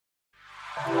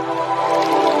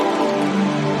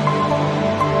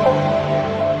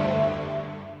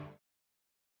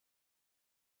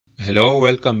Hello,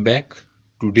 welcome back.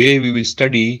 Today we will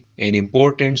study an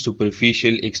important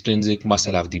superficial extrinsic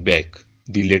muscle of the back,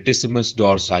 the latissimus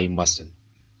dorsi muscle.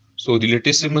 So the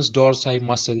latissimus dorsi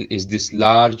muscle is this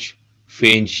large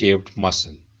fan-shaped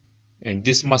muscle, and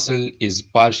this muscle is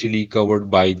partially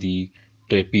covered by the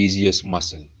trapezius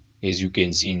muscle, as you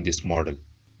can see in this model.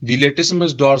 The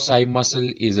latissimus dorsi muscle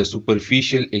is a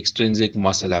superficial extrinsic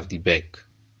muscle of the back,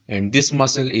 and this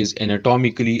muscle is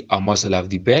anatomically a muscle of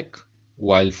the back,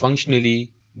 while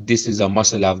functionally this is a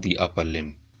muscle of the upper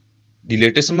limb. The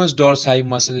latissimus dorsi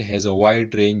muscle has a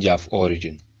wide range of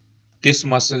origin. This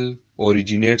muscle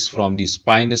originates from the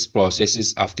spinous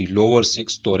processes of the lower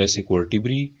 6 thoracic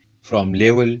vertebrae from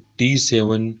level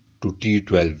T7 to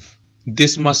T12.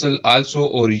 This muscle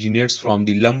also originates from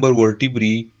the lumbar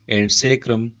vertebrae and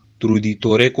sacrum through the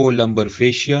thoracolumbar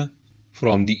fascia,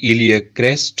 from the iliac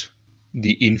crest,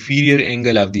 the inferior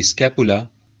angle of the scapula,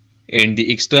 and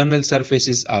the external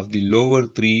surfaces of the lower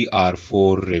 3 or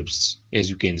 4 ribs, as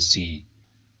you can see.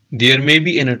 There may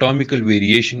be anatomical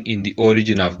variation in the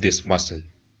origin of this muscle.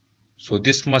 So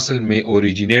this muscle may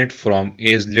originate from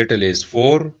as little as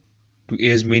 4 to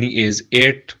as many as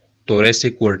 8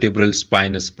 thoracic vertebral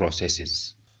spinous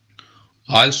processes.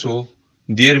 Also,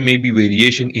 there may be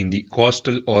variation in the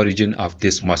costal origin of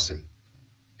this muscle,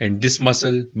 and this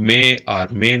muscle may or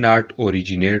may not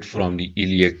originate from the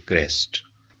iliac crest.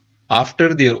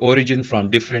 After their origin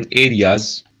from different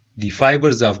areas, the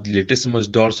fibers of the latissimus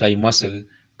dorsi muscle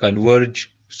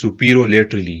converge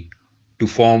superolaterally to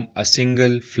form a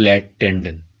single flat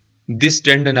tendon. This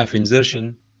tendon of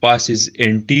insertion passes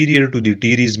anterior to the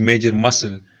teres major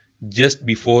muscle just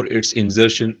before its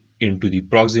insertion into the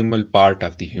proximal part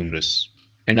of the humerus.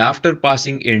 And after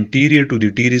passing anterior to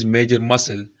the teres major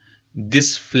muscle,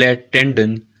 this flat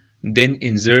tendon then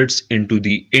inserts into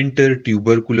the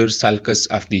intertubercular sulcus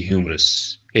of the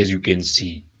humerus, as you can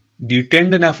see. The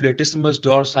tendon of latissimus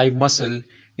dorsi muscle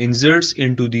inserts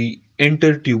into the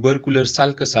intertubercular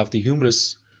sulcus of the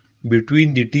humerus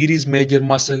between the teres major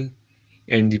muscle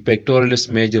and the pectoralis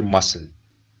major muscle.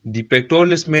 The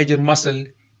pectoralis major muscle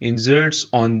inserts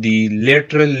on the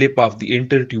lateral lip of the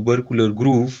intertubercular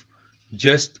groove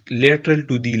just lateral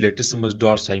to the latissimus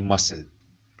dorsi muscle,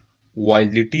 while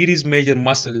the teres major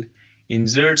muscle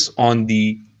inserts on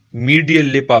the medial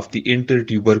lip of the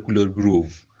intertubercular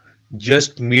groove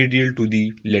just medial to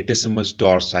the latissimus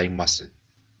dorsi muscle.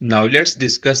 Now let's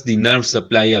discuss the nerve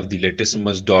supply of the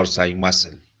latissimus dorsi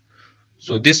muscle.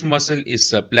 So this muscle is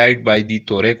supplied by the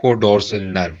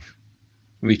thoracodorsal nerve,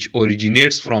 which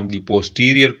originates from the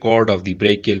posterior cord of the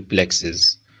brachial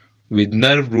plexus, with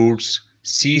nerve roots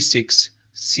C6,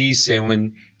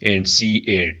 C7 and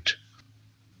C8.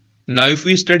 Now if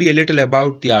we study a little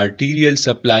about the arterial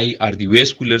supply or the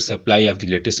vascular supply of the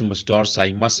latissimus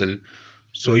dorsi muscle,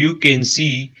 so you can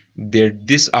see that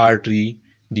this artery,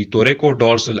 the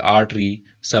thoracodorsal artery,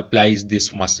 supplies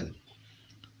this muscle.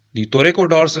 The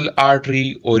thoracodorsal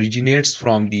artery originates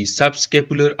from the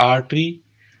subscapular artery,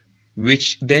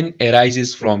 which then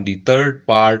arises from the third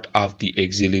part of the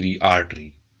axillary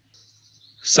artery.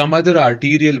 Some other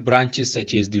arterial branches,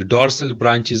 such as the dorsal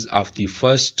branches of the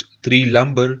first 3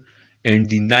 lumbar and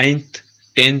the 9th,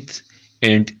 10th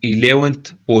and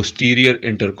 11th posterior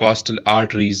intercostal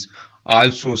arteries,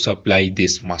 also supply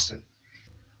this muscle.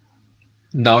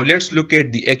 Now let's look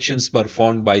at the actions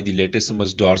performed by the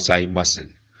latissimus dorsi muscle.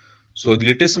 So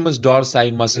the latissimus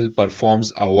dorsi muscle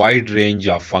performs a wide range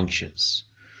of functions.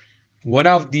 One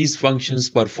of these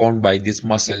functions performed by this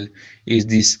muscle is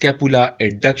the scapula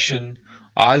adduction,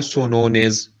 also known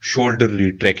as shoulder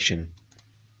retraction.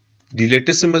 The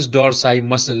latissimus dorsi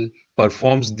muscle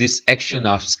performs this action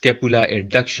of scapula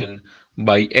adduction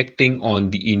by acting on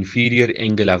the inferior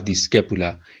angle of the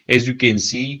scapula. As you can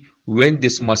see, when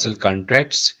this muscle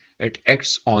contracts, it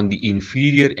acts on the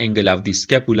inferior angle of the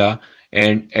scapula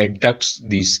and adducts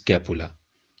the scapula.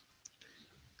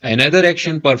 Another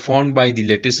action performed by the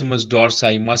latissimus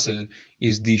dorsi muscle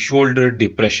is the shoulder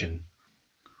depression.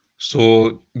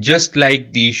 So just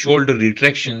like the shoulder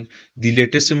retraction, the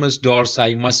latissimus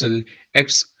dorsi muscle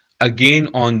acts again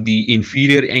on the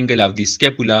inferior angle of the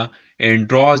scapula and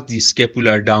draws the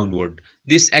scapula downward.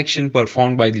 This action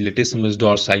performed by the latissimus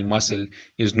dorsi muscle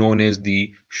is known as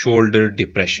the shoulder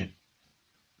depression.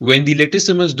 When the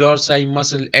latissimus dorsi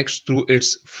muscle acts through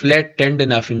its flat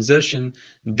tendon of insertion,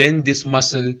 then this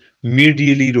muscle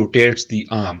medially rotates the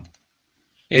arm.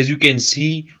 As you can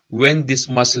see, when this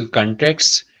muscle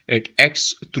contracts, it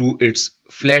acts through its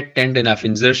flat tendon of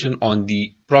insertion on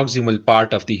the proximal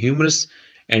part of the humerus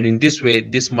and in this way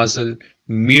this muscle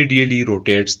medially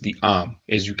rotates the arm,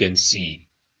 as you can see.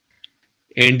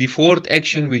 And the fourth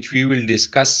action which we will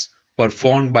discuss,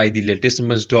 performed by the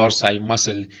latissimus dorsi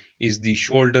muscle, is the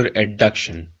shoulder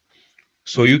adduction.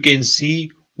 So you can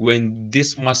see when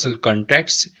this muscle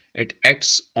contracts, it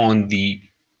acts on the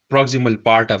proximal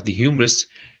part of the humerus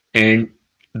and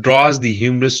draws the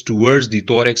humerus towards the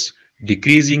thorax,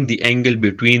 decreasing the angle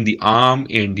between the arm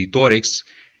and the thorax.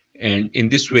 And in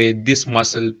this way, this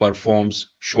muscle performs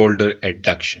shoulder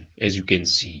adduction, as you can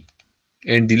see.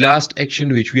 And the last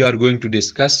action which we are going to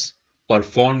discuss,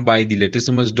 performed by the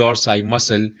latissimus dorsi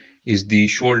muscle, is the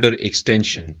shoulder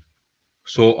extension.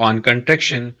 So on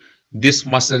contraction, this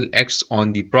muscle acts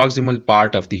on the proximal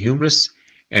part of the humerus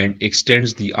and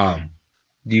extends the arm.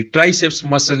 The triceps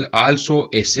muscle also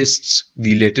assists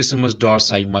the latissimus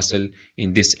dorsi muscle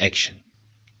in this action.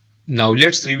 Now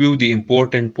let's review the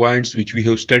important points which we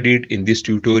have studied in this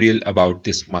tutorial about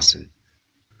this muscle.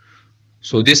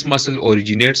 So this muscle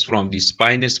originates from the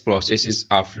spinous processes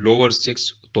of lower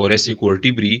 6 thoracic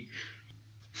vertebrae,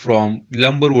 from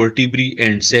lumbar vertebrae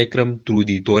and sacrum through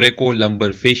the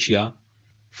thoracolumbar fascia,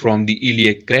 from the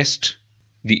iliac crest,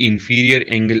 the inferior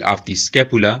angle of the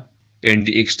scapula, and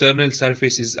the external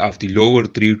surfaces of the lower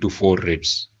 3 to 4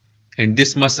 ribs. And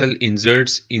this muscle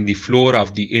inserts in the floor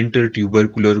of the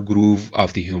intertubercular groove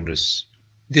of the humerus.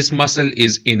 This muscle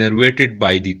is innervated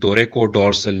by the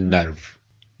thoracodorsal nerve,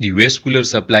 the vascular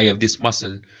supply of this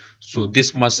muscle. So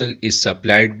this muscle is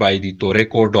supplied by the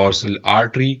thoracodorsal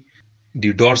artery,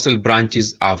 the dorsal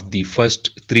branches of the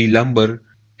first 3 lumbar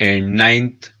and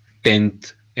 9th,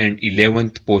 10th and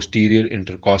 11th posterior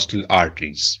intercostal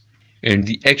arteries. And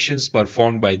the actions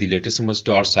performed by the latissimus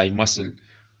dorsi muscle.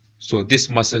 So this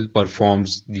muscle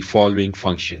performs the following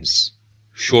functions: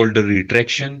 shoulder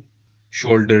retraction,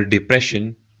 shoulder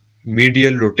depression,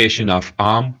 medial rotation of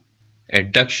arm,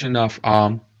 adduction of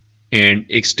arm, and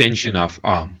extension of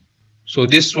arm. So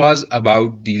this was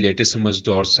about the latissimus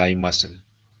dorsi muscle.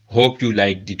 Hope you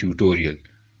liked the tutorial.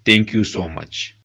 Thank you so much.